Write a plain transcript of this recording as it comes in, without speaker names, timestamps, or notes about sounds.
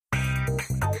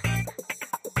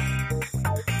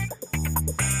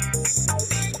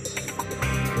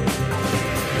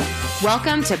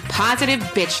Welcome to Positive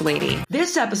Bitch Lady.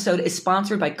 This episode is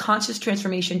sponsored by Conscious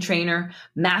Transformation trainer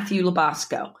Matthew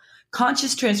Labasco.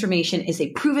 Conscious Transformation is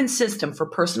a proven system for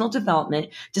personal development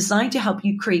designed to help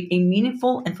you create a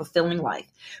meaningful and fulfilling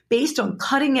life. Based on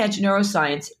cutting-edge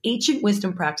neuroscience, ancient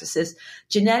wisdom practices,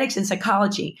 genetics, and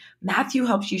psychology, Matthew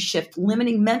helps you shift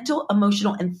limiting mental,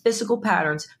 emotional, and physical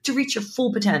patterns to reach your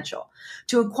full potential.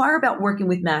 To inquire about working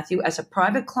with Matthew as a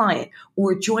private client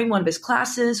or join one of his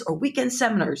classes or weekend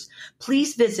seminars,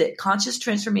 please visit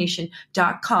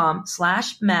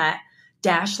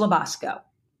conscioustransformation.com/Matt-Labasco.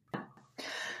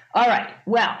 All right.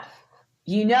 Well,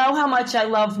 you know how much I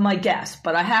love my guests,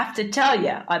 but I have to tell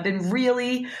you, I've been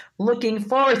really looking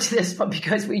forward to this one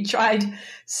because we tried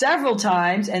several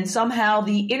times and somehow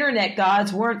the internet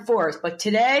gods weren't for us. But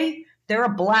today, they're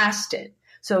blasted.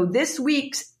 So this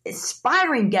week's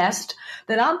inspiring guest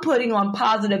that I'm putting on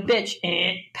Positive Bitch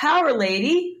and Power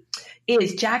Lady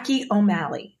is Jackie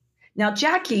O'Malley. Now,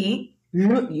 Jackie,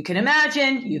 you can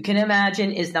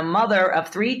imagine, is the mother of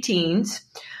 3 teens.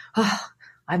 I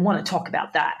want to talk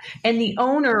about that. And the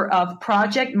owner of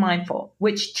Project Mindful,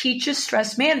 which teaches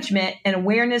stress management and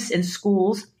awareness in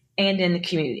schools and in the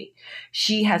community.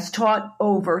 She has taught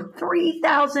over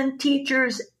 3,000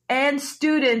 teachers and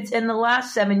students in the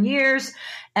last 7 years.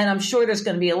 And I'm sure there's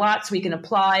going to be a lot so we can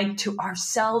apply to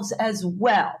ourselves as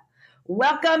well.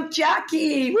 Welcome,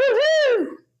 Jackie. Woohoo!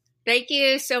 Thank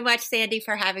you so much, Sandy,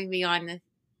 for having me on this.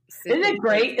 Isn't it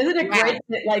great? Isn't it great?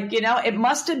 Like, it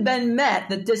must have been met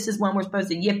that this is when we're supposed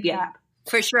to yip yap.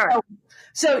 For sure.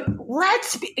 So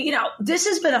let's be, this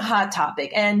has been a hot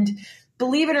topic. And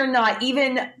believe it or not,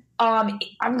 even, I'm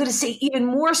going to say even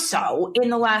more so in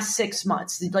the last 6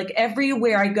 months. Like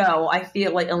everywhere I go, I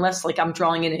feel like, unless like I'm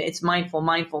drawing in it, it's mindful.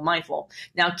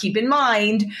 Now keep in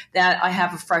mind that I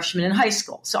have a freshman in high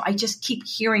school. So I just keep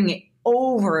hearing it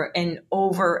over and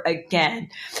over again.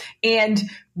 And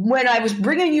when I was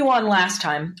bringing you on last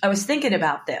time, I was thinking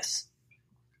about this.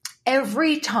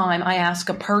 Every time I ask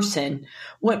a person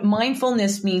what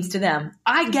mindfulness means to them,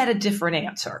 I get a different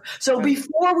answer. So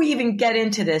before we even get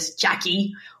into this,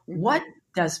 Jackie, what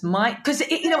does because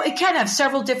it can have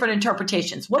several different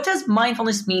interpretations. What does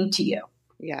mindfulness mean to you?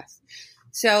 Yes.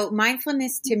 So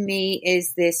mindfulness to me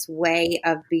is this way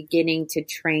of beginning to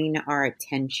train our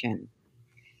attention,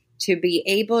 to be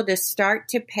able to start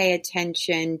to pay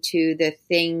attention to the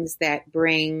things that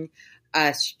bring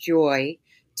us joy,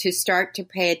 to start to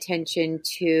pay attention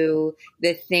to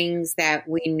the things that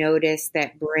we notice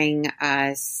that bring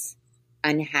us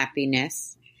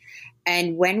unhappiness.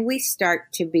 And when we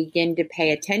start to begin to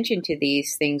pay attention to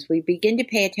these things, we begin to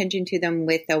pay attention to them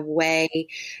with a way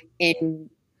in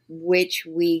which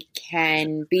we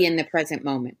can be in the present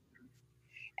moment.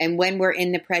 And when we're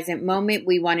in the present moment,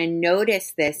 we want to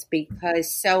notice this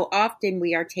because so often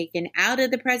we are taken out of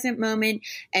the present moment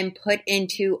and put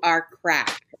into our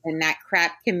crap. And that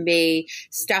crap can be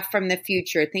stuff from the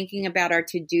future, thinking about our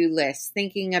to-do list,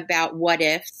 thinking about what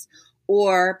ifs,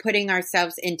 or putting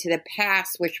ourselves into the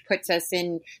past, which puts us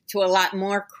into a lot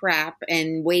more crap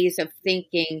and ways of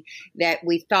thinking that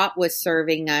we thought was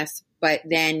serving us. But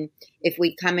then if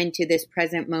we come into this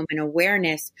present moment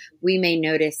awareness, we may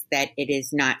notice that it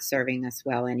is not serving us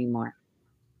well anymore.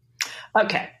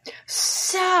 Okay.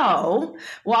 So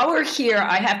while we're here,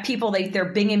 I have people,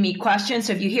 they're binging me questions.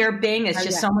 So if you hear bing, it's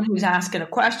just someone who's asking a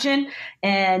question.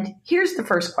 And here's the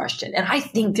first question. And I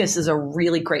think this is a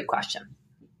really great question.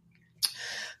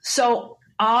 So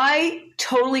I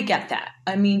totally get that.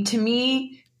 I mean, to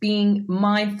me, being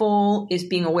mindful is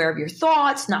being aware of your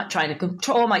thoughts, not trying to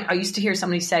control them. I used to hear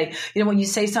somebody say, when you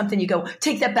say something, you go,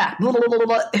 take that back. Blah, blah, blah, blah,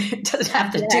 blah. It doesn't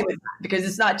have to do with that because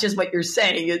it's not just what you're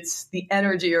saying. It's the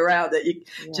energy around it. You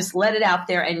just let it out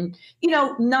there and,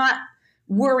 not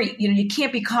worry. You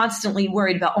can't be constantly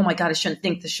worried about, oh my God, I shouldn't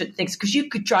think this, because you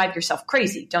could drive yourself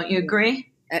crazy. Don't you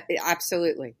agree?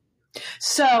 Absolutely.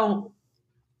 So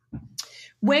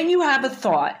when you have a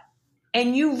thought,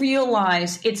 and you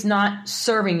realize it's not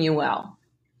serving you well.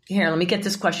 Here, let me get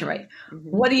this question right. Mm-hmm.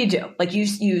 What do? Like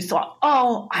you thought,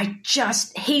 oh, I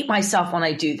just hate myself when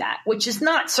I do that, which is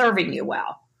not serving you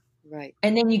well. Right.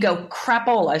 And then you go,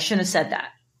 crapola, I shouldn't have said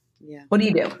that. Yeah. What do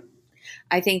you do?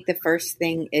 I think the first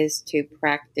thing is to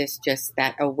practice just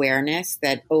that awareness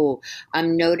that,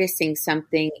 I'm noticing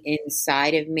something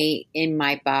inside of me, in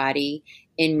my body,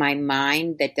 in my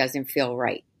mind that doesn't feel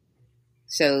right.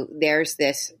 So there's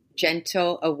this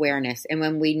gentle awareness. And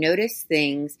when we notice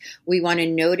things, we want to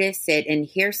notice it. And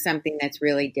here's something that's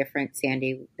really different,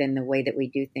 Sandy, than the way that we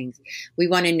do things. We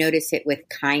want to notice it with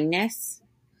kindness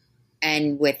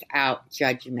and without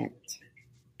judgment.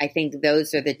 I think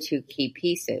those are the two key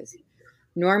pieces.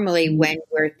 Normally, when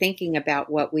we're thinking about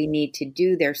what we need to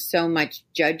do, there's so much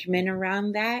judgment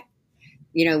around that,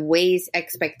 ways,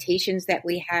 expectations that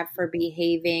we have for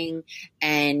behaving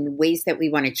and ways that we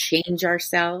want to change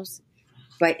ourselves.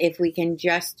 But if we can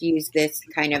just use this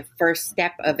kind of first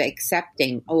step of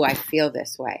accepting, oh, I feel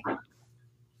this way.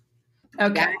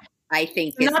 Okay. That, I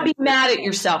think not be mad at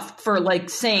yourself for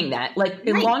saying that.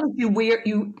 As long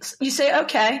as you say,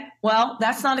 okay, well,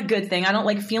 that's not a good thing. I don't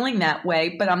like feeling that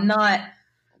way, but I'm not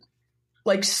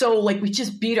we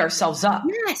just beat ourselves up.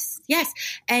 Yes.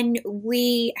 And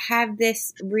we have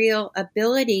this real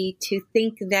ability to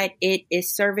think that it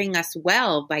is serving us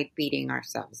well by beating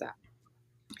ourselves up.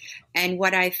 And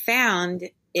what I found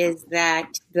is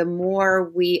that the more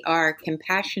we are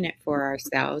compassionate for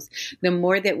ourselves, the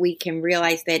more that we can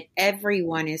realize that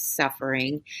everyone is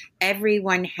suffering.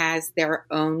 Everyone has their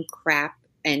own crap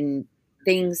and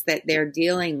things that they're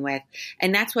dealing with.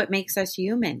 And that's what makes us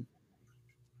human.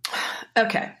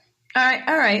 Okay. All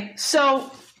right.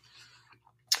 So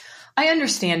I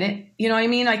understand it. You know what I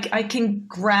mean? I can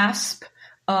grasp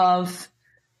of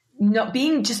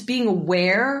being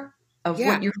aware of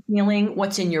what you're feeling,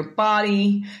 what's in your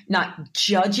body, not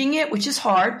judging it, which is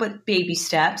hard, but baby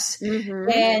steps. Mm-hmm.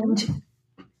 And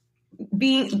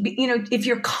being, if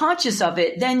you're conscious of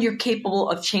it, then you're capable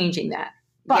of changing that.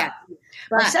 But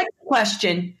my second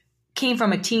question came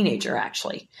from a teenager,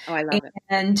 actually. Oh, I love it.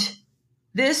 And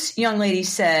this young lady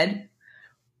said,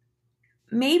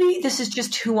 maybe this is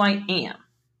just who I am.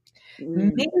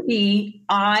 Mm. Maybe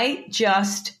I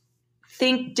just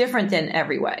think different than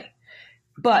every way.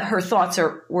 But her thoughts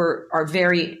are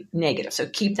very negative. So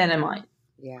keep that in mind.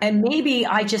 Yeah. And maybe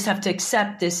I just have to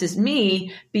accept this as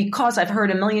me because I've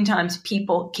heard a million times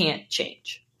people can't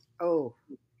change. Oh.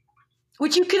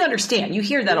 Which you can understand. You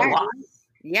hear that a lot.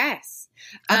 Yes.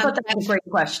 I thought that was a great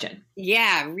question.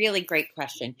 Yeah, really great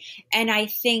question. And I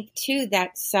think, too,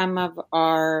 that some of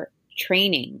our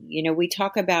training, we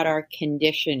talk about our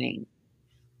conditioning,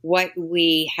 what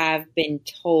we have been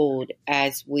told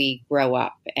as we grow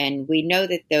up. And we know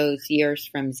that those years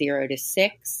from 0 to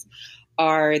 6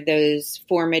 are those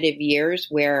formative years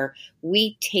where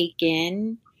we take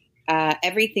in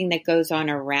everything that goes on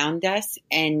around us,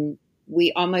 and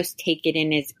we almost take it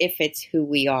in as if it's who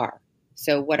we are.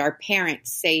 So what our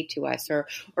parents say to us or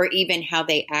even how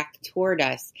they act toward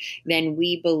us, then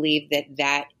we believe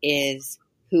that is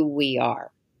who we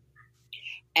are.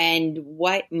 And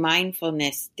what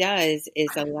mindfulness does is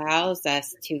allows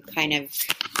us to kind of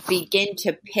begin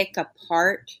to pick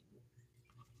apart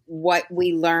what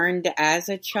we learned as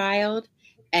a child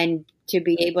and to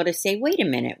be able to say, wait a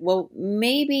minute, well,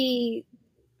 maybe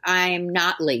I'm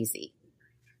not lazy.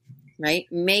 Right?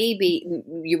 Maybe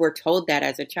you were told that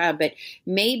as a child, but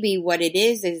maybe what it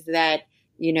is that,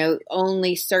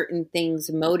 only certain things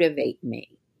motivate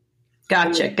me.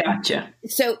 Gotcha.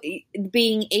 So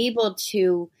being able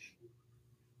to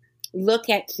look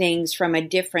at things from a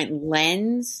different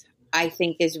lens, I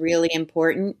think, is really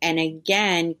important. And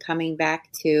again, coming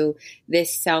back to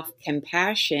this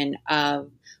self-compassion of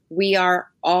we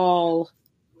are all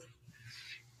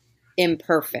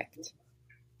imperfect.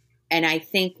 And I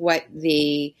think what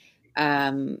the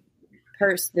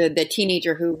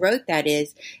teenager who wrote that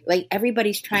is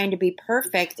everybody's trying to be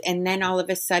perfect. And then all of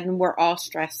a sudden we're all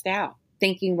stressed out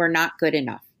thinking we're not good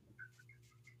enough.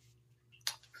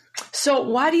 So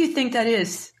why do you think that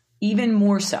is even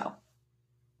more so?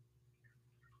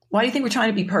 Why do you think we're trying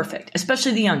to be perfect,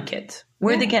 especially the young kids?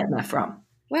 Where are they getting that from?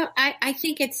 Well, I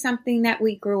think it's something that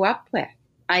we grew up with.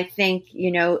 I think,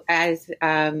 as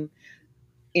a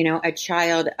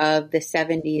child of the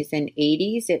 70s and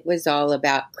 80s, it was all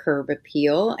about curb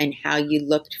appeal and how you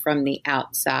looked from the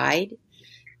outside.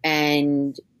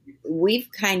 And we've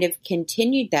kind of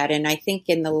continued that. And I think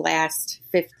in the last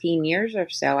 15 years or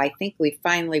so, I think we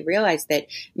finally realized that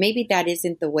maybe that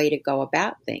isn't the way to go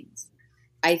about things.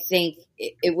 I think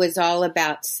it was all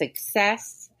about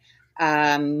success,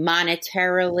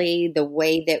 monetarily, the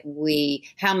way that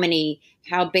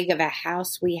how big of a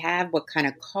house we have, what kind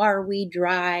of car we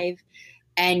drive,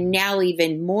 and now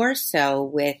even more so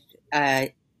with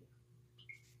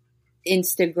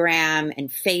Instagram and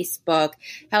Facebook,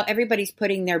 how everybody's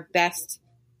putting their best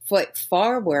foot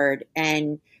forward.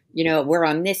 And, we're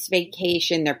on this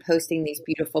vacation, they're posting these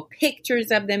beautiful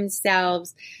pictures of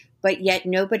themselves, but yet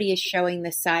nobody is showing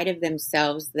the side of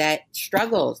themselves that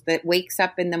struggles, that wakes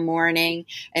up in the morning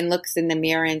and looks in the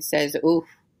mirror and says, oof.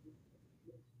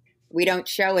 We don't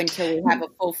show until we have a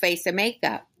full face of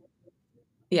makeup.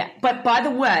 Yeah. But by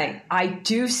the way, I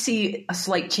do see a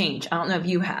slight change. I don't know if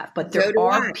you have, but there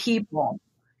are people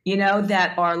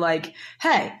that are like,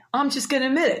 hey, I'm just going to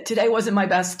admit it. Today wasn't my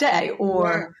best day.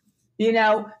 Or,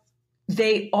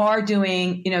 they are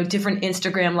doing, different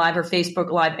Instagram live or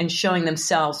Facebook live and showing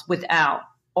themselves without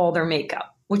all their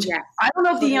makeup, which I don't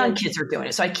know if the young kids are doing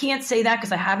it. So I can't say that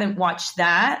because I haven't watched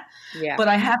that, but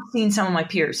I have seen some of my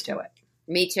peers do it.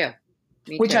 Me too.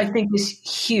 Which I think is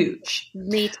huge.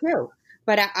 Me too.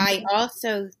 But I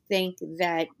also think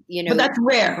that, But that's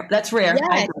rare. That's rare.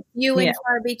 Yes, few and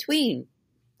far between.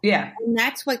 Yeah. And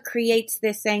that's what creates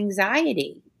this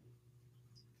anxiety.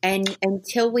 And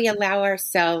until we allow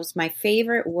ourselves, my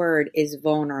favorite word is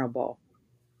vulnerable.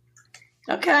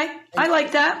 Okay. I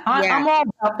like that. I'm all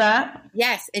about that.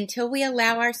 Yes. Until we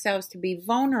allow ourselves to be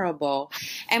vulnerable.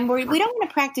 And we don't want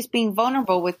to practice being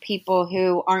vulnerable with people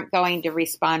who aren't going to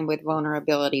respond with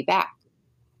vulnerability back.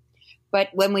 But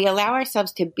when we allow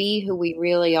ourselves to be who we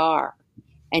really are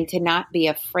and to not be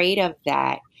afraid of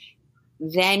that,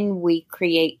 then we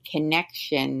create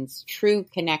connections, true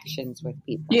connections with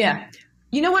people. Yeah.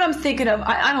 You know what I'm thinking of?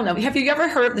 I don't know. Have you ever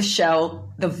heard of the show,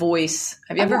 The Voice?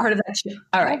 Have you ever heard of that show?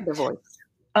 All right. The Voice.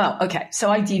 Oh, okay. So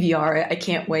I DVR it. I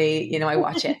can't wait. I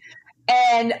watch it.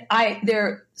 And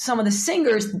some of the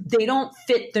singers, they don't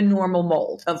fit the normal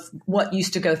mold of what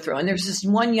used to go through. And there's this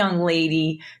one young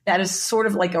lady that is sort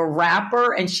of like a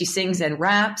rapper, and she sings and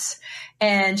raps,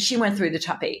 and she went through the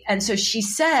top 8. And so she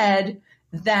said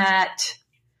that,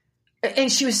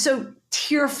 and she was so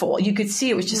tearful. You could see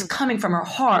it was just coming from her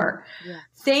heart. Yeah.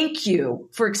 Thank you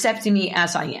for accepting me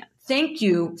as I am. Thank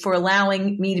you for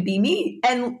allowing me to be me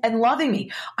and loving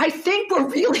me. I think we're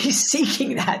really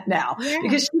seeking that now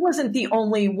because she wasn't the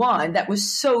only one that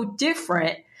was so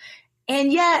different.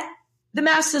 And yet the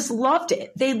masses loved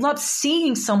it. They loved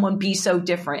seeing someone be so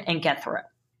different and get through it.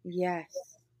 Yes.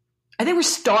 I think we're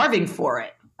starving for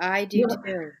it. I do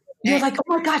too. You're like,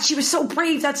 oh my God, she was so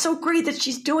brave. That's so great that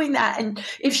she's doing that. And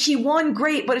if she won,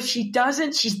 great. But if she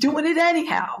doesn't, she's doing it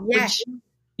anyhow. Yes. Which,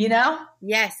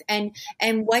 Yes. And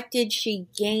what did she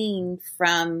gain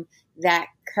from that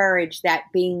courage, that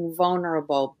being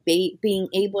vulnerable, being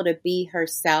able to be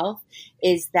herself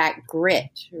is that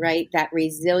grit, right? That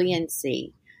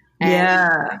resiliency.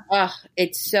 And,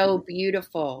 it's so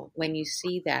beautiful when you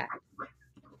see that.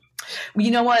 Well,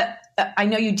 you know what? I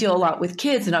know you deal a lot with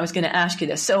kids, and I was going to ask you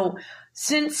this. So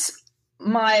since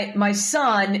my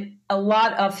son, a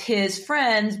lot of his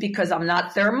friends, because I'm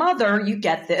not their mother, you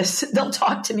get this, they'll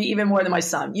talk to me even more than my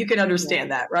son. You can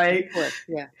understand that, right? Of course,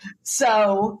 yeah.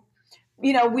 So,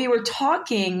 we were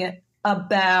talking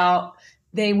about,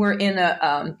 they were in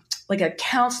a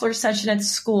counselor session at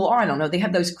school, or I don't know, they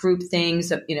have those group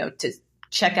things of, to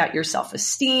check out your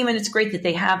self-esteem. And it's great that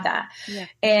they have that. Yeah.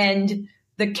 And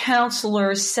the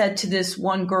counselor said to this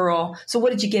one girl, so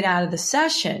what did you get out of the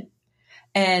session?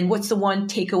 And what's the one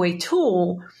takeaway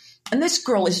tool? And this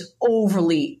girl is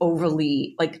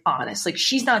overly like honest. Like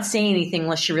she's not saying anything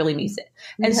unless she really means it.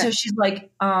 And so she's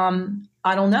like, I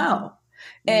don't know.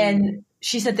 And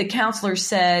she said, the counselor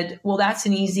said, well, that's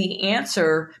an easy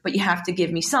answer, but you have to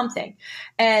give me something.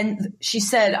 And she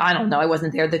said, I don't know. I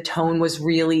wasn't there. The tone was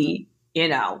really,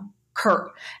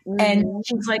 curt. And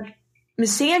she's like,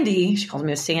 Miss Sandy, she calls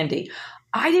me Miss Sandy,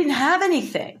 I didn't have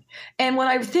anything. And what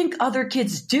I think other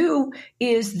kids do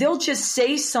is they'll just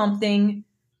say something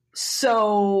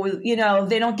so,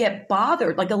 they don't get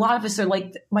bothered. Like a lot of us are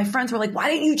like, my friends were like,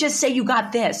 why didn't you just say you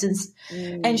got this?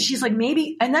 And she's like,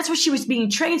 maybe, and that's what she was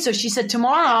being trained. So she said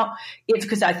tomorrow,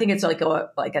 because I think it's like a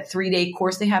 3-day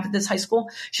course they have at this high school.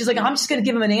 She's like, I'm just going to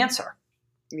give him an answer.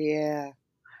 Yeah.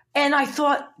 And I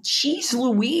thought, geez,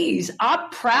 Louise, I'm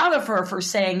proud of her for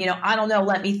saying, I don't know,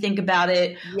 let me think about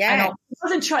it. Yeah. It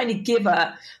wasn't trying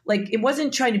to it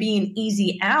wasn't trying to be an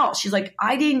easy out. She's like,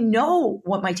 I didn't know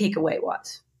what my takeaway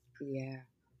was. Yeah.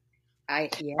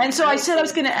 And so I said I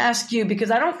was going to ask you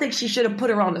because I don't think she should have put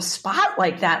her on the spot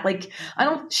like that.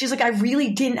 She's like, I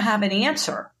really didn't have an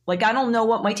answer. Like, I don't know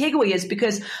what my takeaway is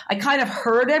because I kind of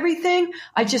heard everything.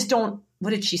 I just don't,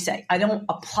 what did she say? I don't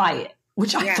apply it.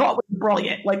 Which I thought was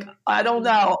brilliant. Like, I don't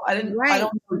know. I don't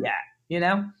know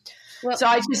yet, Well, so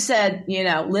I just said,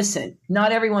 listen,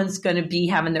 not everyone's going to be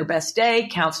having their best day.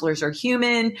 Counselors are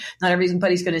human. Not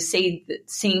everybody's going to say the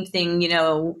same thing,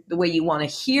 the way you want to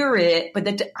hear it. But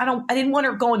I didn't want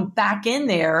her going back in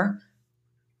there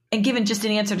and giving just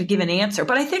an answer to give an answer.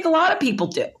 But I think a lot of people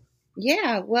do.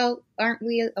 Yeah. Well, aren't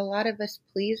we a lot of us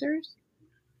pleasers?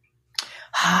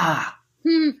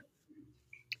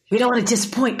 We don't want to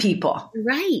disappoint people.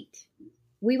 Right.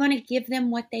 We want to give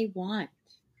them what they want.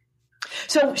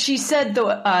 So she said,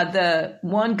 the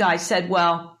one guy said,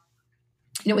 well,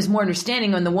 it was more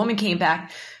understanding. When the woman came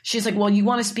back, she's like, well, you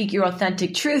want to speak your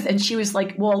authentic truth. And she was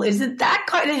like, well, isn't that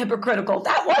kind of hypocritical?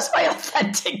 That was my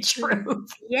authentic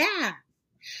truth. Yeah.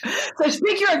 So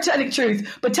speak your authentic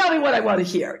truth, but tell me what I want to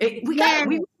hear. We got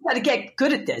to get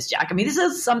good at this, Jack. I mean, this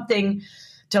is something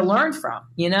to learn from,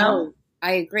 you know? Oh,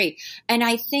 I agree. And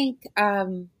I think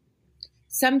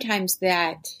sometimes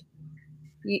that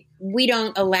we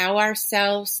don't allow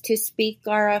ourselves to speak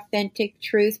our authentic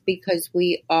truth because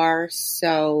we are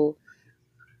so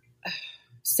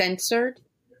censored.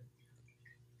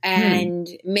 And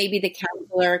maybe the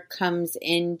counselor comes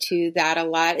into that a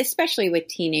lot, especially with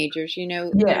teenagers. You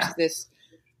know, there's this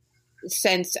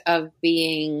sense of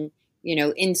being, you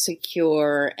know,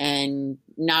 insecure and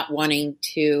not wanting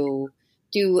to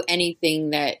do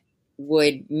anything that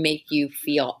would make you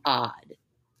feel odd.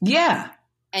 Yeah.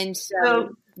 And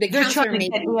so the counselor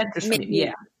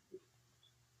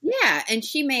yeah, and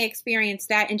she may experience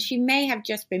that, and she may have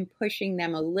just been pushing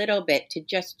them a little bit to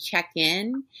just check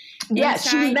in. Yeah, inside,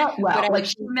 she meant well. Like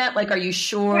she meant, like, are you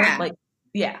sure? Yeah. Like,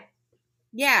 yeah.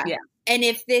 And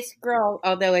if this girl,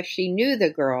 although if she knew the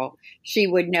girl, she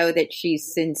would know that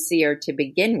she's sincere to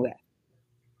begin with.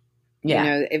 Yeah. You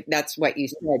know, if that's what you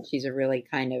said, she's a really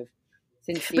kind of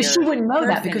sincere. But she wouldn't know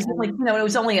that because, person. like, you know, it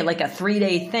was only like a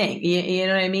 3-day thing. You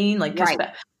know what I mean? Like, Right.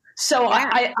 So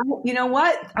I, you know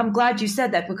what? I'm glad you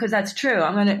said that because that's true.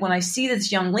 When I see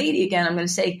this young lady again, I'm going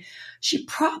to say she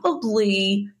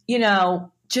probably, you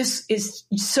know, just is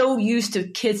so used to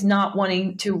kids not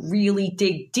wanting to really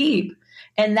dig deep.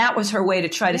 And that was her way to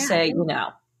try to say, you know,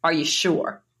 are you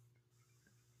sure?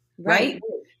 Right?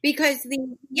 Because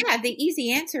the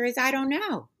easy answer is, I don't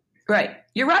know. Right.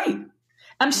 You're right.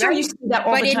 I'm sure you see that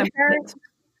all the time.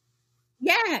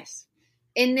 Yes.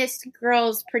 In this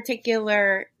girl's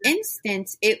particular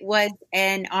instance, it was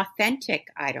an authentic,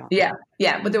 I don't know. Yeah.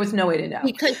 Yeah. But there was no way to know.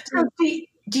 Because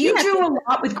do you do a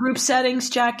lot with group settings,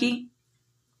 Jackie?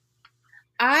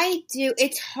 I do.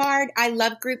 It's hard. I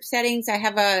love group settings. I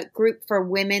have a group for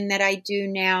women that I do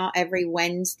now every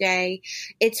Wednesday.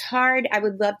 It's hard. I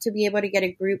would love to be able to get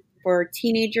a group for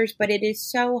teenagers, but it is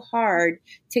so hard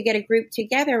to get a group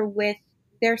together with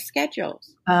their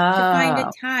schedules. To find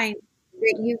a time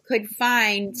that you could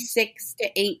find 6 to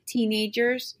 8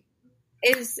 teenagers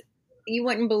you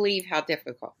wouldn't believe how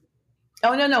difficult.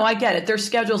 Oh, no, I get it. Their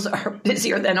schedules are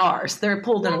busier than ours. They're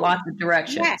pulled in lots of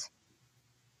directions. Yes.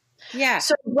 Yeah.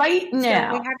 So right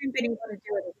now, we haven't been able to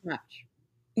do it as much.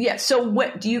 Yeah. So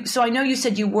what do you? So I know you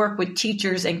said you work with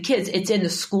teachers and kids. It's in the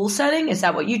school setting. Is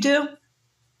that what you do?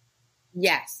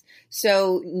 Yes.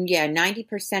 So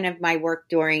 90% of my work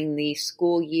during the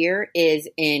school year is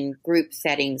in group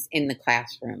settings in the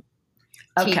classroom,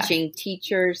 teaching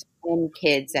teachers and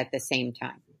kids at the same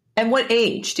time. And what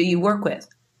age do you work with?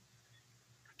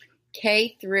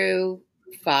 K through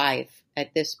 5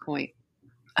 at this point.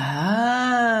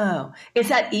 Oh, is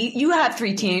that you have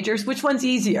 3 teenagers? Which one's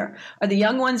easier? Are the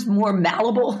young ones more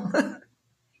malleable?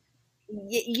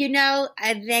 You know,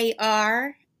 they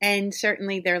are, and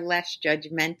certainly they're less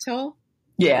judgmental.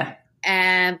 Yeah.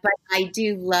 But I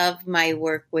do love my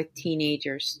work with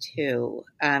teenagers too,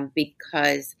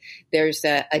 because there's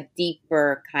a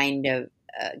deeper kind of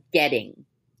getting.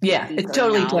 Yeah, it's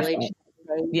totally different.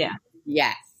 Yeah.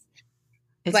 Yes.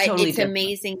 It's but totally it's different.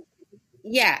 Amazing.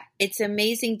 Yeah, it's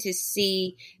amazing to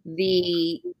see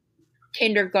the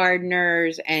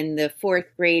kindergartners and the 4th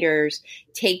graders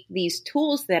take these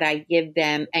tools that I give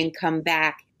them and come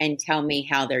back and tell me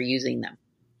how they're using them.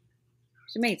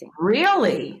 It's amazing.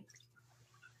 Really?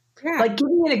 Yeah. Like, give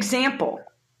me an example.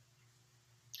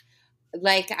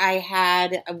 Like, I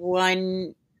had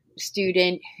one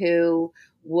student who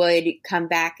would come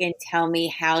back and tell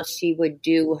me how she would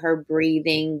do her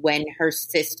breathing when her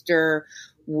sister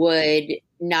would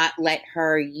not let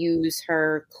her use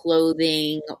her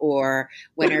clothing, or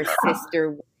when her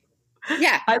sister would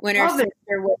let her,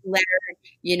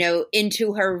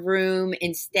 into her room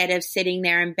instead of sitting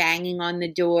there and banging on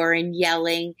the door and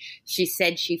yelling. She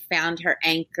said she found her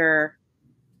anchor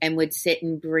and would sit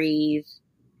and breathe.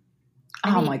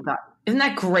 Oh my God. Isn't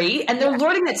that great? And they're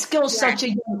learning that skill at such a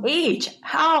young age.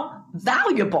 How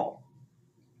valuable.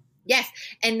 Yes.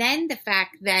 And then the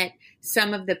fact that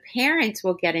some of the parents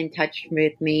will get in touch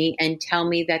with me and tell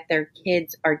me that their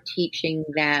kids are teaching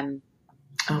them.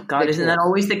 Oh God, isn't that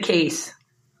always the case?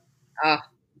 Oh,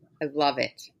 I love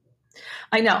it.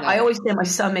 I know. I always say my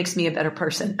son makes me a better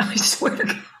person. I swear to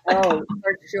God. Oh,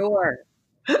 for sure.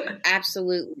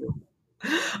 Absolutely.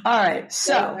 All right.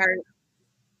 So,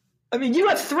 I mean, you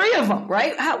have 3 of them,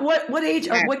 right? What age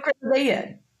or what grade are they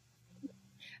in?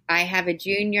 I have a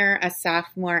junior, a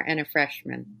sophomore, and a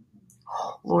freshman.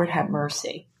 Oh, Lord have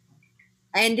mercy.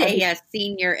 And a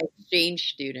senior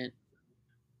exchange student.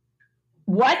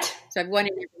 What? So I've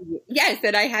wanted, yes,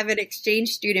 and I have an exchange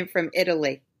student from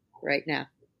Italy right now.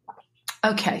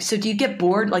 Okay, so do you get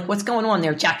bored? Like, what's going on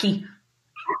there, Jackie?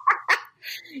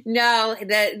 No,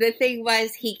 the thing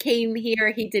was, he came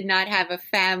here. He did not have a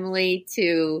family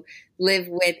to live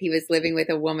with. He was living with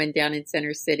a woman down in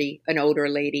Center City, an older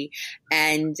lady,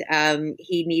 and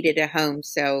he needed a home,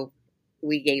 so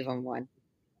we gave him one.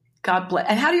 God bless.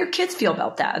 And how do your kids feel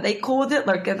about that? Are they cool with it?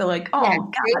 Like, they're like, oh,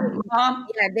 God, Mom.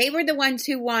 Yeah, they were the ones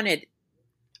who wanted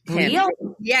him. Real?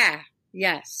 Yeah.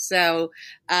 Yes. So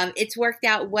it's worked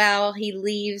out well. He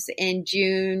leaves in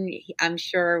June. I'm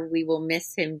sure we will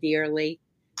miss him dearly.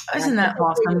 Isn't that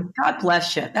awesome? God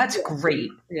bless you. That's great.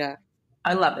 Yeah.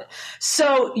 I love it.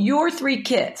 So your 3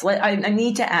 kids, I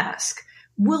need to ask,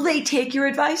 will they take your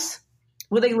advice?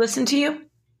 Will they listen to you?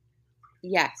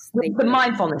 Yes. The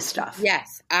mindfulness stuff.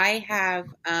 Yes. I have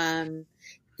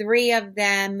 3 of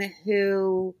them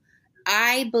who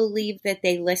I believe that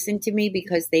they listen to me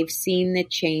because they've seen the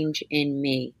change in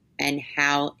me and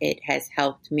how it has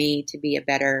helped me to be a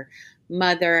better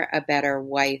mother, a better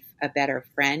wife, a better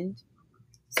friend.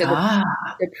 So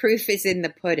the proof is in the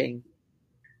pudding.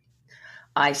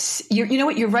 I see. You know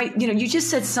what? You're right. You know, you just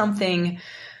said something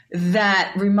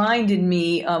that reminded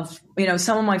me of,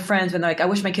 some of my friends when they're like, I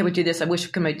wish my kid would do this. I wish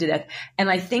my kid would do that. And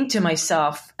I think to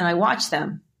myself, and I watch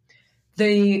them,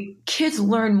 the kids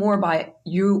learn more by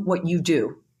what you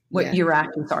do, what your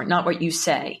actions are, not what you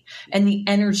say, and the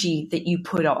energy that you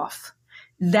put off.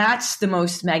 That's the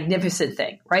most magnificent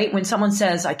thing, right? When someone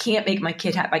says, I can't make my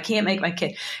kid happy, I can't make my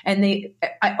kid. And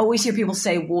I always hear people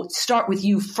say, well, start with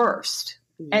you first.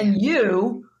 Yeah. And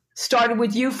you started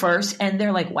with you first. And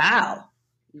they're like, wow.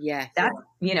 Yeah.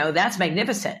 That's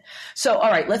magnificent. So,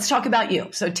 all right, let's talk about you.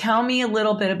 So tell me a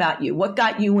little bit about you. What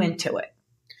got you into it?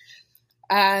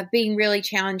 Being really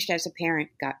challenged as a parent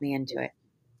got me into it.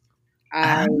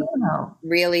 I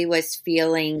really was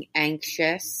feeling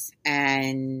anxious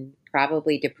and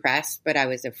probably depressed, but I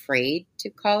was afraid to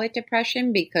call it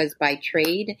depression because by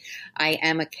trade, I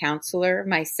am a counselor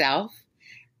myself.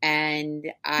 And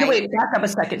wait, back up a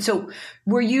second. So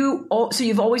so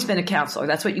you've always been a counselor.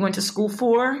 That's what you went to school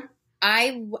for?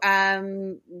 I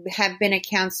have been a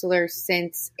counselor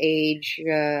since age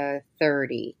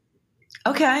 30.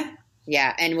 Okay.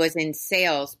 Yeah. And was in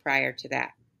sales prior to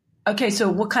that. Okay.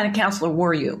 So what kind of counselor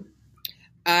were you?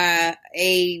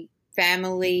 A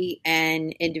family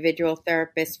and individual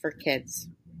therapist for kids.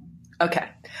 Okay.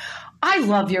 I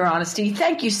love your honesty.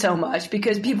 Thank you so much,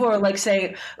 because people are like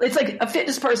saying, it's like a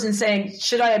fitness person saying,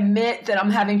 should I admit that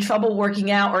I'm having trouble working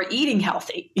out or eating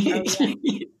healthy? Okay.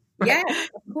 Right? Yeah,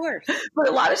 of course. But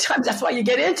a lot of times that's why you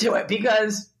get into it,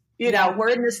 because, we're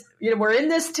in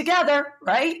this together,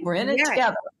 right? We're in it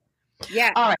together.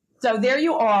 Yeah. All right. So there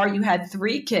you are. You had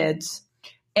 3 kids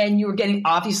and you were getting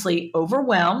obviously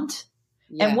overwhelmed.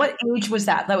 Yeah. And what age was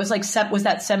that? That was was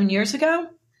that 7 years ago?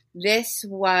 This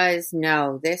was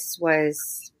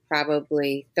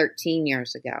probably 13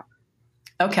 years ago.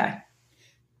 Okay.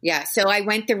 Yeah. So I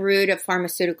went the route of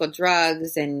pharmaceutical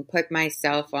drugs and put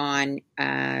myself on,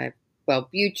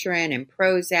 Wellbutrin and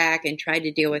Prozac and tried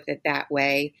to deal with it that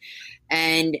way.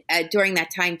 And during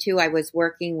that time too, I was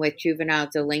working with juvenile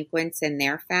delinquents and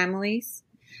their families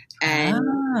and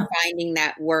finding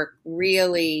that work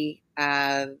really,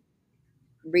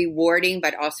 rewarding,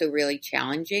 but also really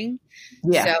challenging.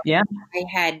 Yeah. So yeah. I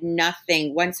had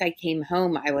nothing. Once I came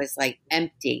home, I was like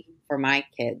empty for my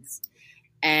kids.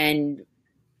 And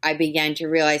I began to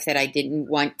realize that I didn't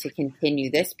want to continue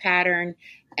this pattern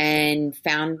and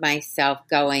found myself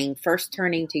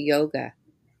turning to yoga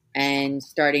and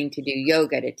starting to do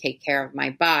yoga to take care of my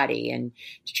body and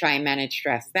to try and manage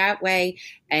stress that way.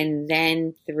 And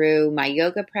then through my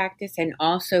yoga practice and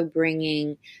also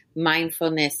bringing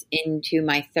mindfulness into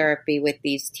my therapy with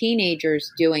these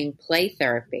teenagers doing play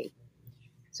therapy.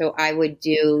 So I would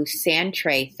do sand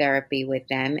tray therapy with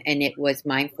them, and it was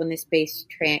mindfulness-based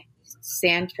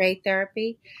sand tray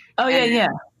therapy. Oh, yeah.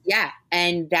 Yeah.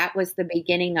 And that was the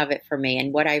beginning of it for me.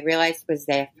 And what I realized was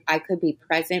that I could be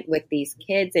present with these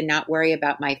kids and not worry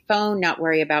about my phone, not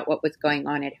worry about what was going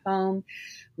on at home,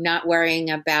 not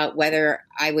worrying about whether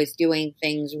I was doing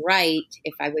things right.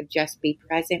 If I would just be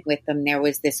present with them, there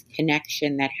was this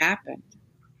connection that happened.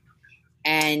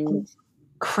 And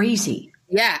crazy.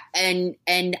 Yeah.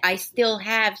 And I still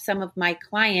have some of my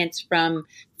clients from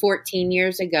 14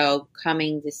 years ago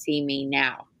coming to see me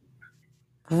now.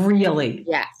 Really?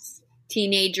 Yes.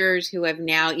 Teenagers who have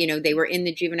now, they were in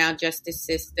the juvenile justice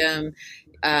system,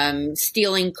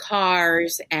 stealing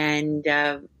cars. And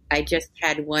I just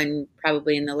had one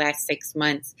probably in the last 6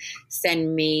 months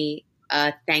send me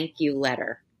a thank you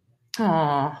letter.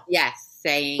 Aw. Yes,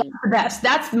 saying That's the best.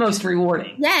 That's the most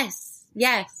rewarding. yes,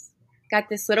 yes. Got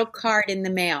this little card in the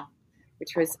mail,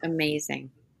 which was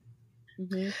amazing.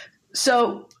 Mm-hmm.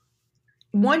 So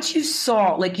once you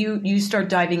saw, like you start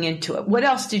diving into it, what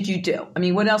else did you do? I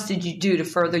mean, what else did you do to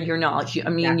further your knowledge? I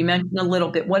mean, you mentioned a little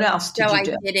bit. What else did you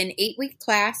do? I did an 8-week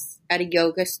class at a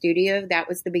yoga studio. That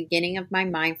was the beginning of my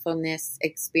mindfulness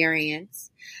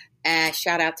experience.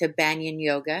 Shout out to Banyan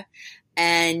Yoga.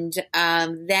 And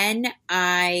then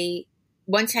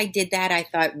once I did that, I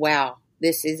thought, wow,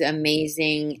 this is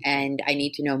amazing and I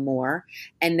need to know more.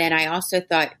 And then I also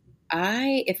thought,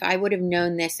 if I would have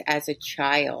known this as a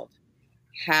child,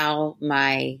 how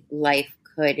my life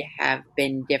could have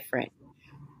been different.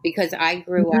 Because I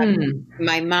grew up,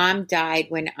 my mom died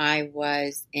when I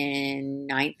was in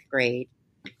 9th grade.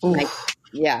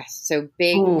 So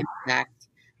big impact.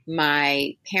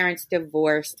 My parents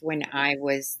divorced when I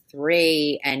was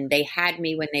 3, and they had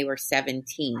me when they were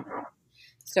 17.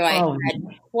 So I had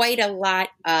quite a lot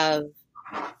of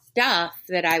stuff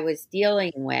that I was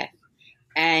dealing with.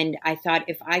 And I thought,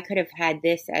 if I could have had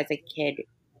this as a kid,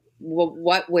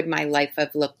 what would my life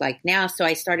have looked like now? So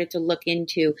I started to look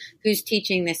into who's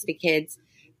teaching this to kids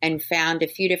and found a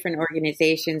few different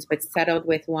organizations, but settled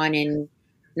with one in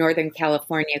Northern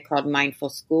California called Mindful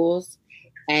Schools,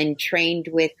 and trained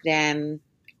with them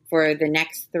for the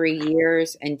next 3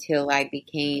 years until I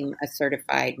became a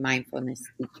certified mindfulness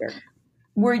teacher.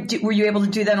 Were you able to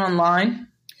do that online?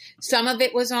 Some of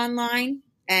it was online.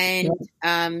 And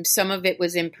some of it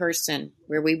was in person,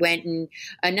 where we went. And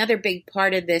another big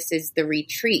part of this is the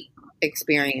retreat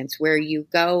experience, where you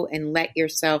go and let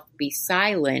yourself be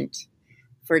silent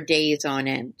for days on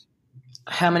end.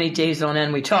 How many days on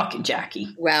end we talking,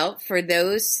 Jackie? Well, for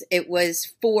those, it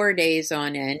was 4 days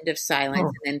on end of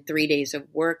silence and then 3 days of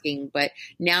working. But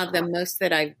now the most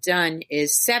that I've done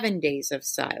is 7 days of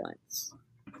silence.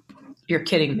 You're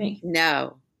kidding me.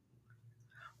 No.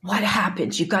 What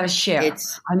happens? You got to share.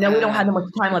 I know we don't have that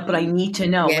much time left, but I need to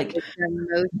know. Yeah,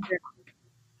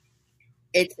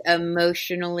 it's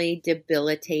emotionally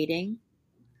debilitating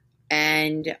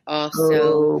and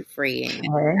also freeing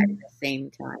at the same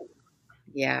time.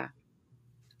 Yeah.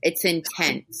 It's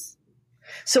intense.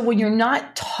 So when you're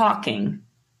not talking,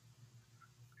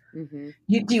 do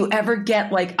you ever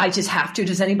get like, I just have to?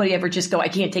 Does anybody ever just go, I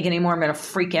can't take it anymore, I'm going to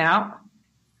freak out?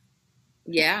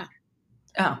 Yeah.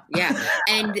 Oh, yeah.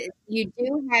 And you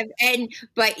do have,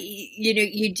 but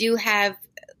you do have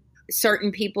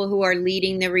certain people who are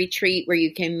leading the retreat where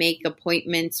you can make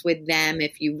appointments with them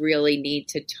if you really need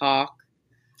to talk.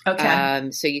 Okay.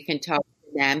 So you can talk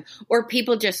to them, or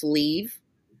people just leave,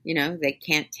 they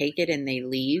can't take it and they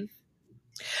leave.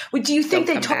 Well, do you think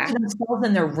they talk to themselves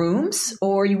in their rooms,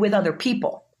 or are you with other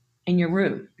people in your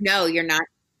room? No, you're not.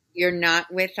 You're not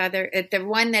with the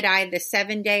one that the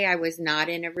 7-day, I was not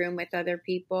in a room with other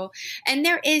people. And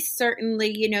there is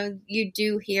certainly, you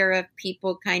do hear of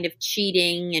people kind of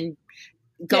cheating and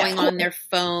going on their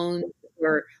phone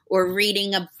or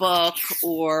reading a book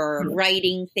or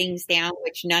writing things down,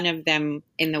 which none of them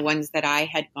in the ones that I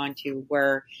had gone to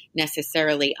were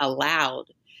necessarily allowed.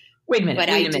 Wait a minute. But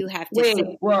I do have to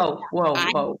say,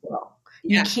 whoa.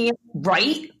 You can't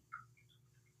write?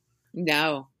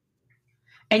 No.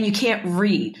 And you can't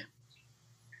read?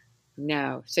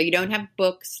 No. So you don't have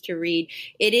books to read.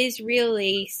 It is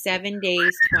really 7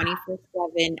 days,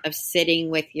 24/7 of sitting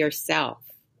with yourself.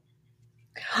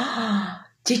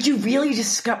 Did you really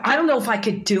discover? I don't know if I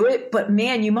could do it, but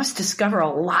man, you must discover a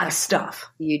lot of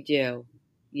stuff. You do.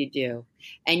 You do.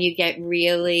 And you get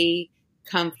really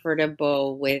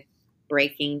comfortable with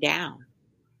breaking down.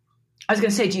 I was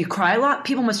going to say, do you cry a lot?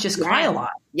 People must just cry a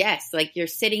lot. Yes. Like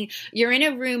you're in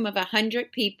a room of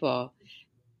 100 people,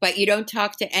 but you don't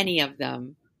talk to any of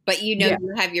them. But you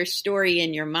have your story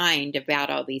in your mind about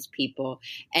all these people.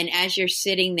 And as you're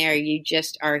sitting there, you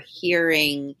just are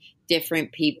hearing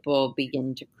different people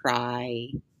begin to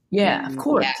cry. Yeah, of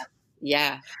course.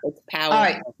 Yeah. It's powerful. All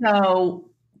right. So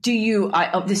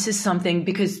this is something,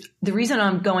 because the reason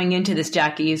I'm going into this,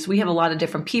 Jackie, is we have a lot of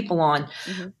different people on,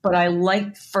 but I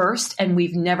like first, and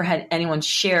we've never had anyone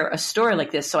share a story like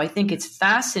this. So I think it's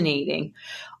fascinating.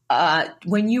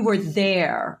 When you were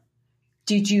there,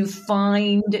 did you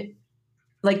find,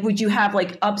 like, would you have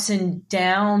like ups and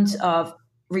downs of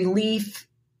relief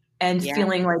and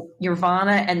feeling like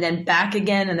nirvana and then back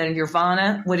again and then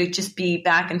nirvana? Would it just be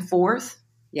back and forth?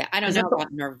 Yeah, I don't know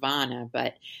about nirvana,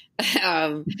 but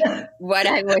what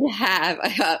I would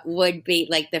have would be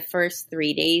like the first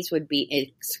 3 days would be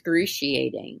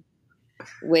excruciating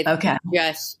with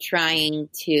just trying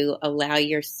to allow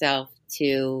yourself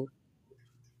to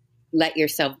let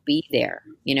yourself be there,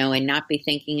 and not be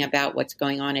thinking about what's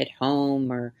going on at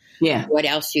home or what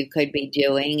else you could be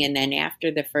doing. And then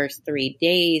after the first 3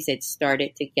 days, it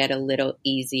started to get a little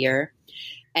easier.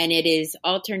 And it is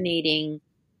alternating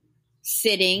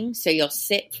sitting. So you'll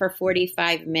sit for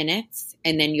 45 minutes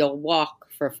and then you'll walk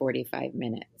for 45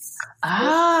 minutes.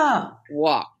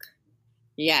 Walk.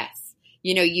 Yes.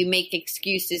 You make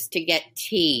excuses to get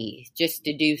tea just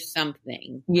to do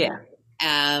something. Yeah.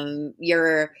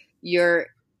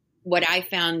 What I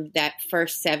found that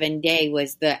first 7 day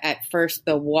was at first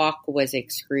the walk was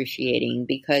excruciating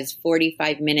because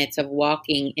 45 minutes of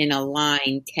walking in a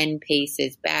line, 10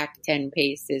 paces back, 10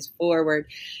 paces forward,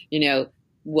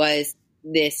 was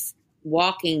this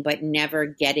walking, but never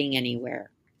getting anywhere.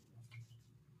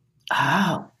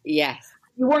 Oh. Yes.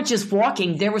 You weren't just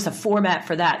walking. There was a format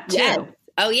for that too. Yes.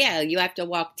 Oh yeah. You have to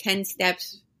walk 10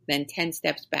 steps, then 10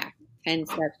 steps back, 10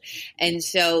 steps. And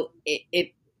so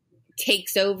it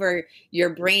takes over.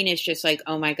 Your brain is just like,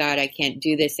 oh my God, I can't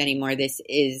do this anymore. This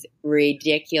is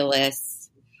ridiculous.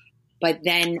 But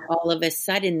then all of a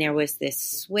sudden there was this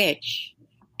switch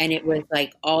and it was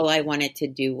like, all I wanted to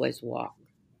do was walk.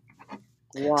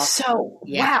 So,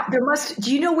 wow,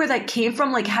 do you know where that came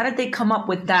from? Like, how did they come up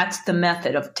with that's the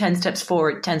method of 10 steps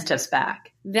forward, 10 steps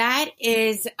back? That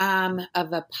is a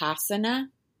Vipassana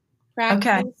practice.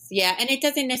 Okay. Yeah. And it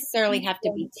doesn't necessarily have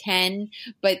to be 10,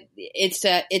 but it's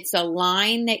a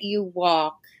line that you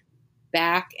walk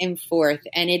back and forth.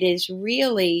 And it is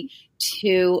really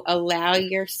to allow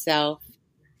yourself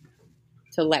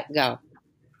to let go.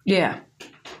 Yeah.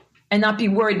 And not be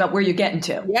worried about where you're getting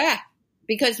to. Yeah.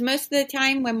 Because most of the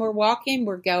time when we're walking,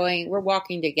 we're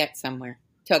walking to get somewhere,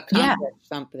 to accomplish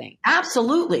something.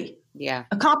 Absolutely. Yeah.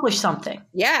 Accomplish something.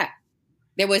 Yeah.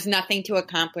 There was nothing to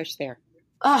accomplish there.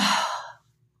 Oh.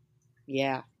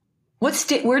 Yeah. What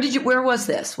state, where was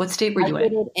this? What state were you in? I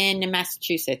did it in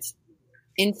Massachusetts,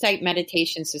 Insight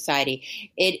Meditation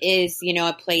Society. It is,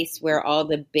 a place where all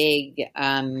the big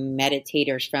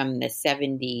meditators from the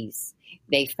 70s,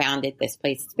 they founded this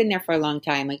place. It's been there for a long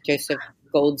time, like Joseph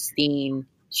Goldstein,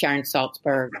 Sharon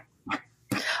Salzberg.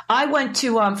 I went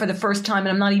to, for the first time, and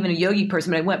I'm not even a yogi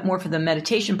person, but I went more for the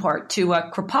meditation part, to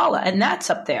Kripalu, and that's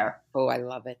up there. Oh, I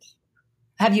love it.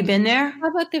 Have you been there? How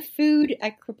about the food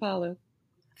at Kripalu?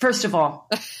 First of all,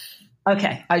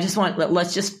 okay, I just want,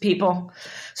 let's just people.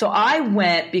 So I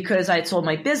went because I had sold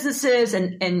my businesses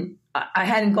and I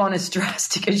hadn't gone as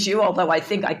drastic as you, although I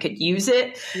think I could use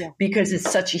it because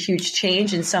it's such a huge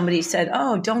change. And somebody said,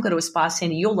 oh, don't go to a spa,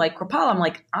 Sandy. You'll like Kripalu. I'm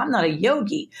like, I'm not a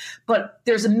yogi, but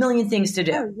there's a million things to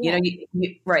do,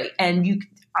 right. And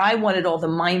I wanted all the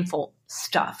mindful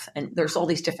stuff and there's all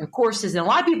these different courses and a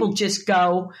lot of people just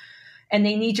go and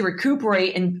they need to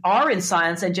recuperate and are in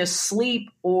silence and just sleep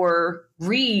or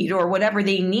read or whatever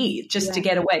they need just to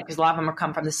get away because a lot of them are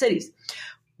come from the cities.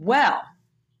 Well,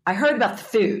 I heard about the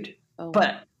food.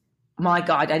 But my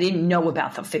God, I didn't know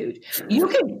about the food. You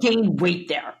can gain weight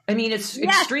there. I mean, it's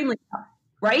extremely tough,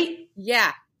 right?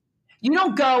 Yeah. You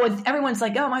don't go and everyone's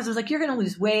like, oh, my husband's like, you're going to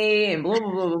lose weight and blah, blah,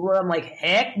 blah, blah, blah. I'm like,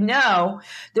 heck no.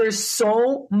 There's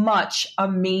so much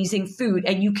amazing food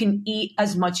and you can eat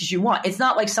as much as you want. It's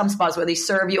not like some spas where they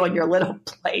serve you on your little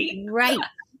plate. Right.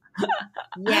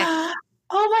 Yes.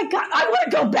 Oh my God, I want to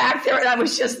go back there and I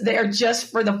was just there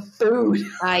just for the food.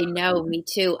 I know, me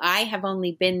too. I have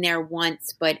only been there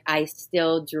once, but I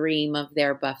still dream of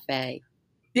their buffet.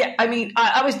 Yeah, I mean,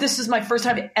 this is my first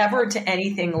time ever to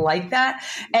anything like that.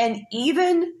 And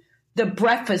even the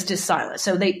breakfast is silent.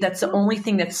 So that's the only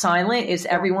thing that's silent is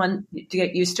everyone to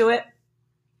get used to it.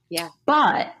 Yeah.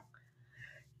 But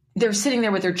they're sitting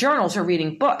there with their journals or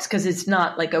reading books because it's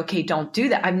not like, okay, don't do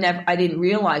that. I didn't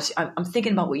realize, I'm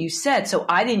thinking about what you said. So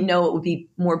I didn't know it would be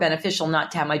more beneficial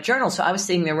not to have my journal. So I was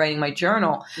sitting there writing my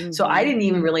journal. Mm-hmm. So I didn't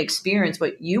even really experience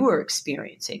what you were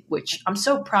experiencing, which I'm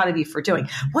so proud of you for doing.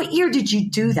 What year did you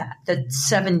do that? The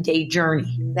 7-day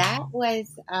journey? That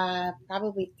was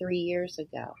probably 3 years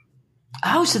ago.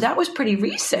 Oh, so that was pretty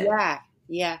recent.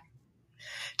 Yeah.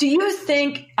 Do you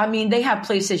think, I mean, they have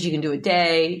places you can do a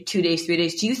day, 2 days, 3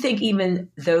 days. Do you think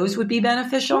even those would be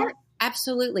beneficial? Yeah,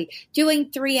 absolutely. Doing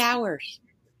 3 hours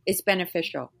is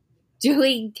beneficial.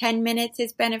 Doing 10 minutes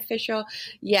is beneficial.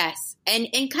 Yes. And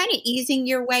kind of easing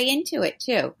your way into it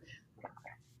too.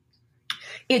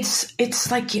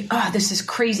 It's like, this is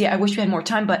crazy. I wish we had more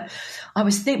time, but I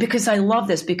was thinking, because I love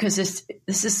this, because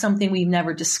this is something we've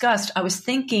never discussed. I was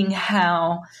thinking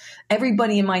how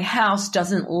everybody in my house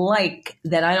doesn't like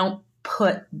that I don't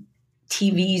put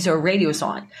TVs or radios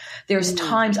on. There's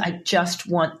times I just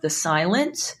want the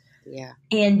silence. Yeah.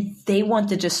 And they want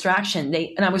the distraction.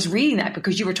 And I was reading that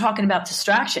because you were talking about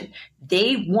distraction.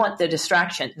 They want the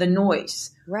distraction, the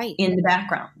noise Right. in the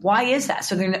background. Why is that?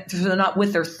 So they're not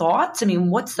with their thoughts? I mean,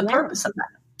 what's the purpose of that?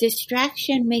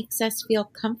 Distraction makes us feel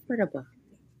comfortable.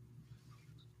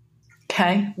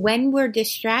 Okay. When we're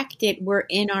distracted, we're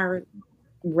in our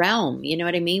realm. You know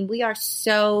what I mean? We are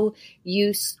so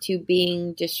used to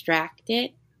being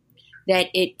distracted that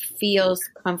it feels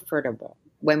comfortable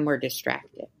when we're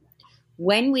distracted.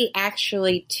 When we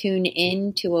actually tune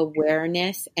into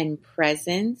awareness and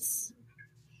presence,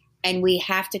 and we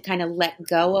have to kind of let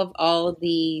go of all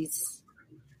these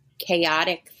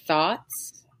chaotic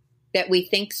thoughts that we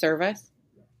think serve us,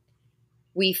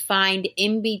 we find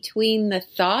in between the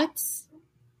thoughts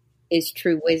is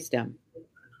true wisdom.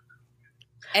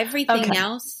 Everything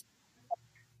else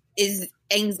is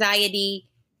anxiety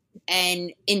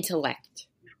and intellect,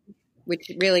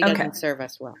 which really doesn't serve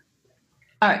us well.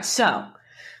 All right. So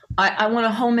I want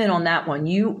to home in on that one.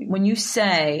 When you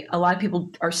say a lot of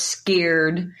people are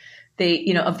scared,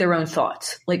 of their own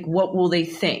thoughts, like what will they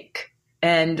think?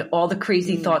 And all the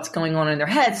crazy thoughts going on in their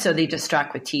heads. So they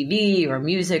distract with TV or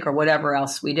music or whatever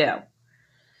else we do.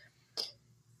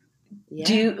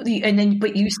 Yeah.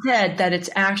 But you said that it's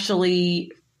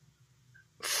actually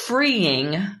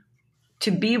freeing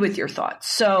to be with your thoughts.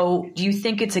 So do you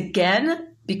think it's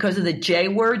again because of the J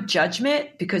word,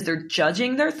 judgment, because they're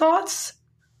judging their thoughts?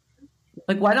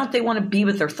 Like, why don't they want to be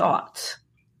with their thoughts?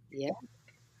 Yeah.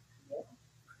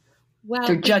 Well,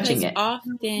 they're judging it.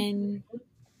 Often,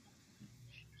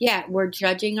 we're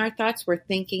judging our thoughts. We're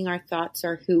thinking our thoughts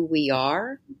are who we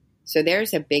are. So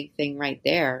there's a big thing right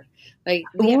there. Like,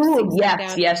 we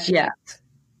have yes.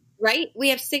 Right? We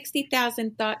have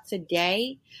 60,000 thoughts a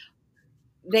day.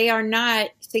 They are not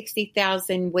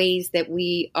 60,000 ways that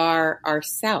we are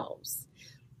ourselves.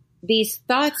 These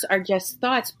thoughts are just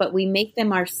thoughts, but we make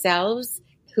them ourselves,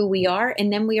 who we are,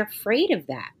 and then we are afraid of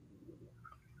that.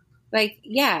 Like,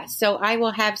 so I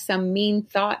will have some mean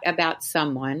thought about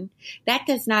someone. That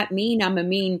does not mean I'm a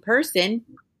mean person.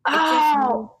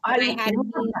 I had a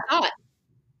mean thought.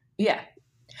 Yeah.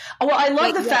 Well, I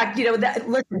love the fact, that,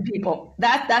 listen, people,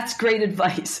 that's great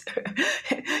advice.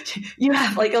 You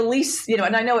have at least,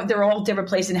 and I know they're all different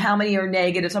places and how many are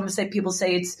negative. Some people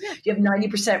say you have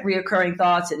 90% reoccurring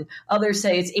thoughts and others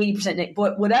say it's 80% negative,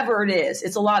 but whatever it is,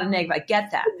 it's a lot of negative. I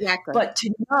get that. Exactly. But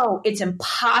to know it's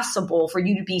impossible for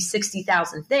you to be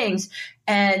 60,000 things.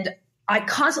 And I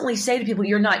constantly say to people,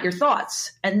 you're not your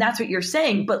thoughts. And that's what you're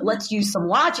saying. But let's use some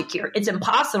logic here. It's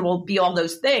impossible to be all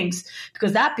those things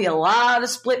because that'd be a lot of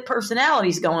split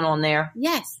personalities going on there.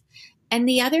 Yes. And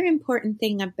the other important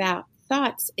thing about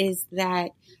thoughts is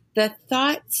that the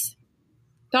thoughts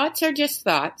are just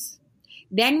thoughts.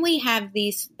 Then we have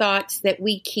these thoughts that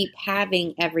we keep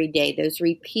having every day, those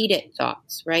repeated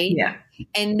thoughts, right? Yeah.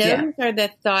 And those are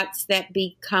the thoughts that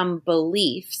become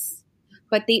beliefs.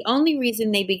 But the only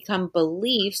reason they become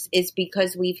beliefs is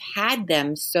because we've had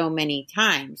them so many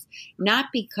times, not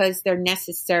because they're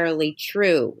necessarily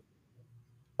true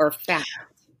or fact.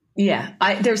 Yeah.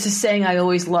 There's a saying I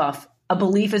always love. A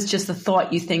belief is just a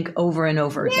thought you think over and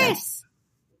over again.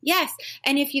 Yes.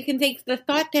 And if you can think, the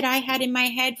thought that I had in my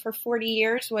head for 40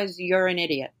 years was, you're an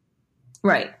idiot.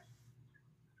 Right.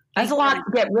 That's a lot to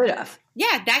get rid of.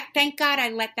 Yeah. Thank God I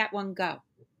let that one go.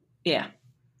 Yeah.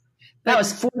 That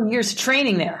was 4 years of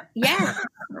training there. Yeah.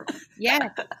 Yeah.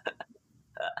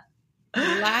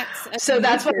 So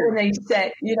that's why when they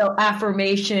say,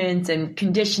 affirmations and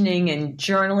conditioning and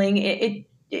journaling,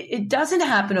 it doesn't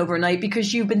happen overnight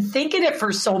because you've been thinking it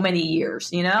for so many years,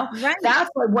 Right.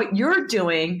 That's why what you're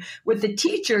doing with the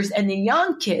teachers and the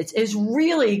young kids is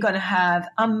really going to have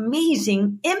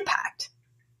amazing impact.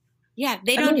 Yeah.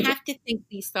 They don't have to think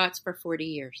these thoughts for 40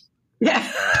 years.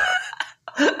 Yeah.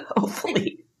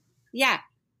 Hopefully. Yeah.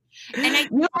 And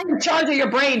you're in charge of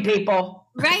your brain, people.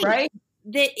 Right.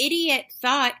 The idiot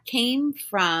thought came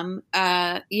from,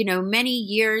 many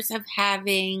years of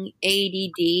having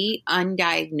ADD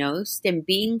undiagnosed and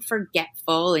being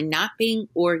forgetful and not being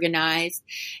organized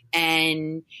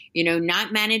and,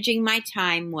 not managing my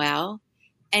time well.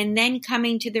 And then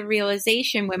coming to the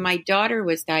realization when my daughter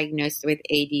was diagnosed with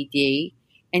ADD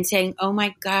and saying, oh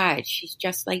my God, she's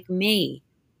just like me.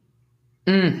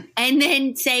 And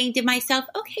then saying to myself,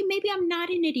 okay, maybe I'm not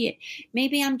an idiot.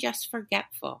 Maybe I'm just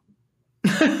forgetful.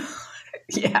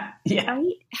 Yeah.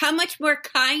 Right? How much more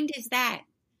kind is that?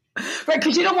 Right,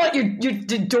 because you don't want your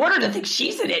daughter to think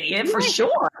she's an idiot for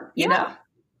sure, you know?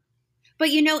 But,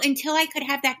 until I could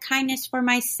have that kindness for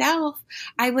myself,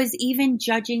 I was even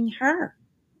judging her.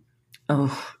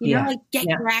 Oh, get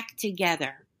your act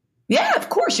together. Yeah, of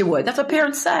course you would. That's what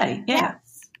parents say. Yeah.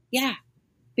 Yes. Yeah.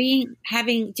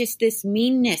 Having just this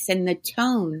meanness and the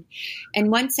tone. And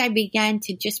once I began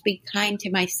to just be kind to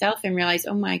myself and realize,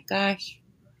 oh my gosh,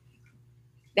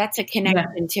 that's a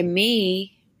connection to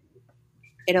me.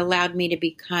 It allowed me to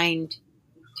be kind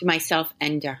to myself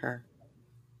and to her.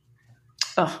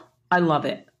 Oh, I love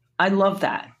it. I love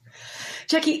that.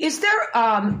 Jackie, is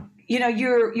there,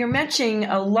 you're mentioning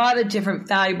a lot of different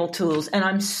valuable tools, and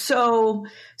I'm so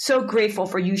grateful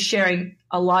for you sharing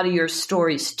a lot of your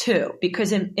stories too,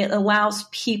 because it allows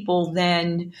people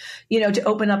then, to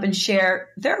open up and share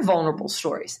their vulnerable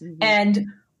stories. Mm-hmm. And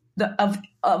of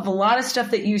a lot of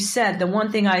stuff that you said, the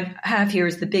one thing I have here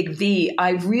is the big V.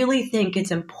 I really think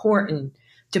it's important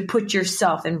to put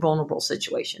yourself in vulnerable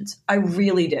situations. I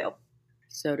really do.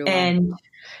 So do I.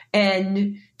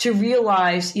 And to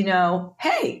realize,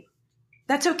 hey,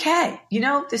 that's okay.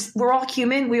 We're all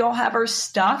human. We all have our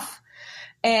stuff.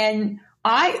 And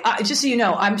I just so you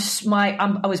know, I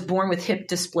was born with hip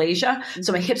dysplasia,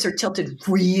 so my hips are tilted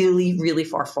really, really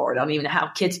far forward. I don't even know how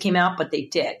kids came out, but they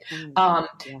did.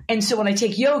 And so when I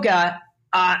take yoga,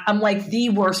 I'm like the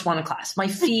worst one in class. My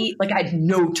feet, like I had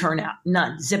no turnout,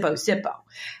 none, zippo.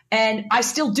 And I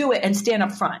still do it and stand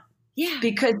up front. Yeah.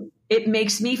 Because it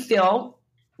makes me feel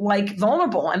like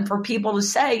vulnerable. And for people to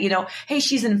say, hey,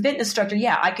 she's a fitness instructor.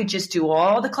 Yeah, I could just do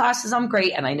all the classes. I'm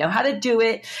great. And I know how to do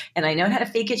it. And I know how to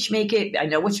fake it, schmake it. I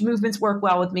know which movements work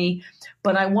well with me.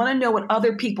 But I want to know what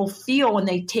other people feel when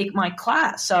they take my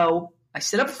class. So I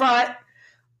sit up front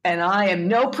and I am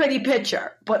no pretty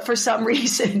picture. But for some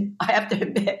reason, I have to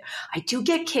admit, I do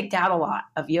get kicked out a lot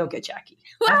of yoga, Jackie.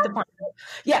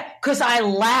 Yeah, because I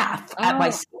laugh at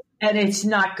myself. And it's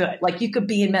not good. Like you could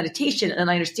be in meditation and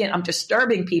I understand I'm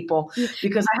disturbing people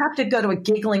because I have to go to a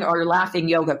giggling or laughing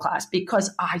yoga class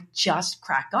because I just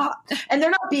crack up. And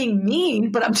they're not being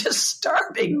mean, but I'm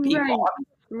disturbing people.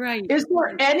 Right. Is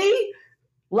there any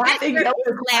laughing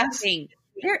yoga class?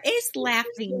 There is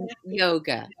laughing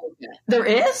yoga. There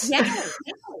is? Yes.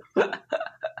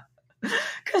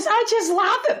 Because I just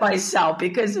laugh at myself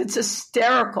because it's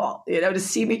hysterical, to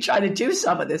see me try to do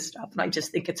some of this stuff. And I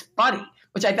just think it's funny,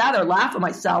 which I'd rather laugh at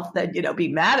myself than, be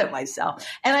mad at myself.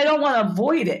 And I don't want to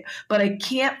avoid it, but I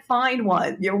can't find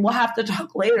one. We'll have to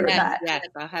talk later. Yes,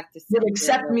 I'll have to you'll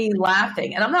accept me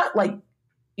laughing. And I'm not like,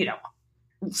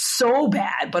 so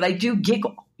bad, but I do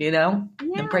giggle, and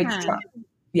break the tongue.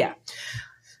 Yeah.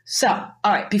 So,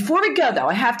 all right. Before we go, though,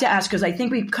 I have to ask, because I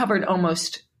think we've covered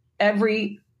almost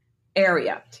every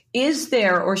area. Is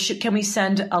there, or can we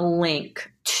send a link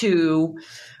to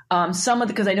some of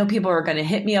because I know people are going to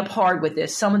hit me up hard with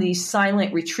this, some of these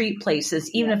silent retreat places,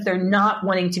 even if they're not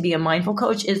wanting to be a mindful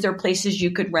coach, is there places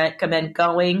you could recommend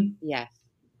going? Yes,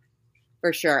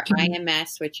 for sure.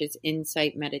 IMS, which is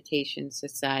Insight Meditation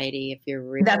Society. If you're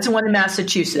really, that's the one in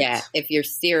Massachusetts. Yeah. If you're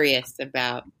serious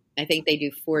about, I think they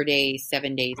do 4 days,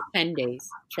 7 days, 10 days.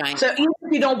 So even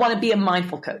if you don't want to be a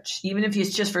mindful coach, even if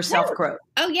it's just for self-growth.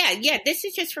 Oh, yeah. This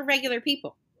is just for regular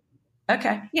people.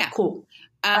 Okay. Yeah. Cool.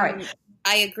 All right.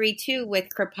 I agree, too, with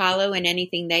Kripalu and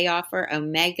anything they offer,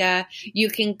 Omega. You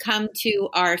can come to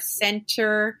our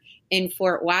center in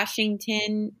Fort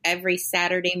Washington. Every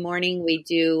Saturday morning, we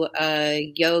do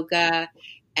a yoga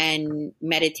and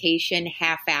meditation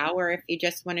half hour. If you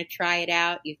just want to try it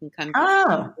out, you can come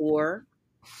to 4.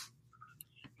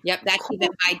 Yep, that's even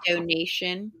my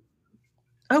donation.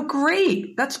 Oh,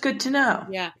 great. That's good to know.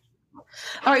 Yeah.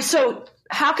 All right. So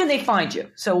how can they find you?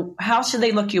 So how should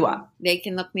they look you up? They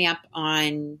can look me up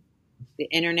on the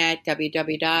internet,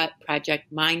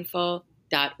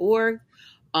 www.projectmindful.org,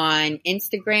 on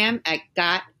Instagram at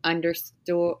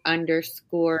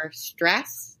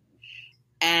got_stress.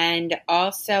 And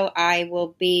also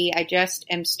I just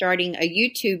am starting a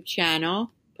YouTube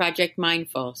channel, Project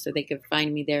Mindful, so they can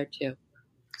find me there too.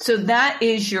 So that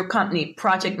is your company,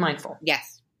 Project Mindful?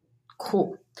 Yes.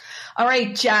 Cool. All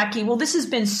right, Jackie. Well, this has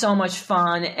been so much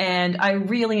fun, and I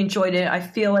really enjoyed it. I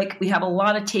feel like we have a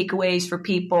lot of takeaways for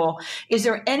people. Is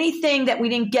there anything that we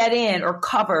didn't get in or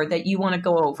cover that you want to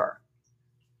go over?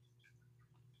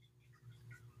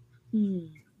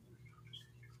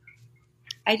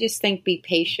 I just think be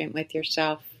patient with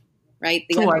yourself, right?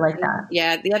 I like that.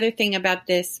 Yeah. The other thing about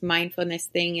this mindfulness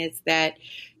thing is that,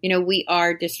 we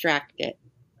are distracted.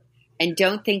 And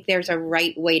don't think there's a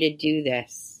right way to do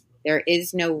this. There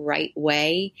is no right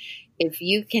way. If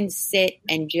you can sit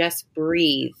and just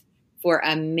breathe for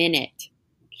a minute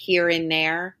here and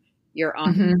there, you're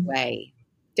on your way.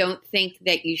 Don't think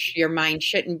that your mind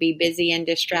shouldn't be busy and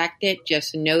distracted.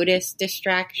 Just notice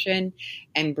distraction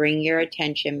and bring your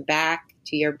attention back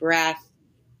to your breath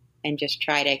and just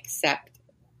try to accept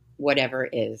whatever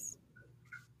is.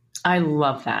 I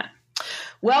love that.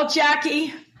 Well,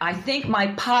 Jackie, I think my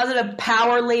positive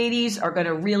power ladies are going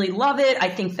to really love it. I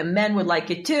think the men would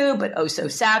like it too, but oh, so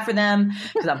sad for them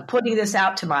because I'm putting this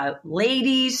out to my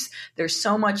ladies. There's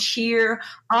so much here.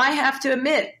 I have to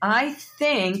admit, I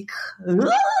think I'm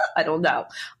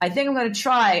going to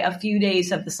try a few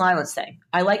days of the silence thing.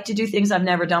 I like to do things I've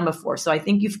never done before. So I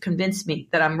think you've convinced me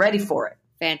that I'm ready for it.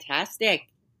 Fantastic.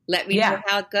 Let me know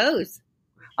how it goes.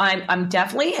 I'm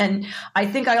definitely, and I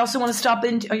think I also want to stop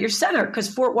in your center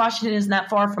because Fort Washington isn't that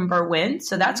far from Berwyn,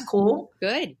 so that's cool.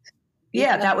 Good.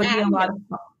 Yeah, that would be a lot of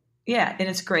fun. Yeah, and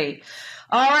it's great.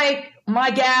 All right, my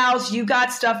gals, you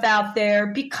got stuff out there.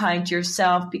 Be kind to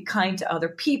yourself. Be kind to other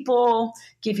people.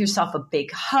 Give yourself a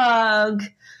big hug.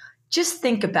 Just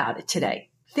think about it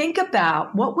today. Think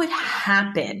about what would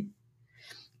happen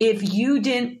if you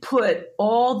didn't put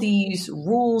all these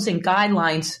rules and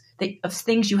guidelines of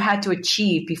things you had to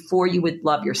achieve before you would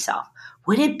love yourself.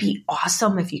 Wouldn't it be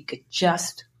awesome if you could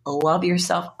just love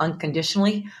yourself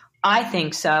unconditionally? I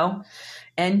think so.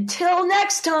 Until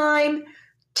next time,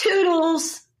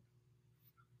 toodles.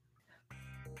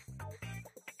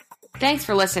 Thanks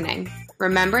for listening.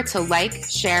 Remember to like,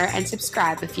 share, and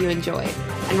subscribe if you enjoyed.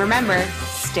 And remember,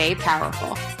 stay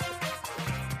powerful.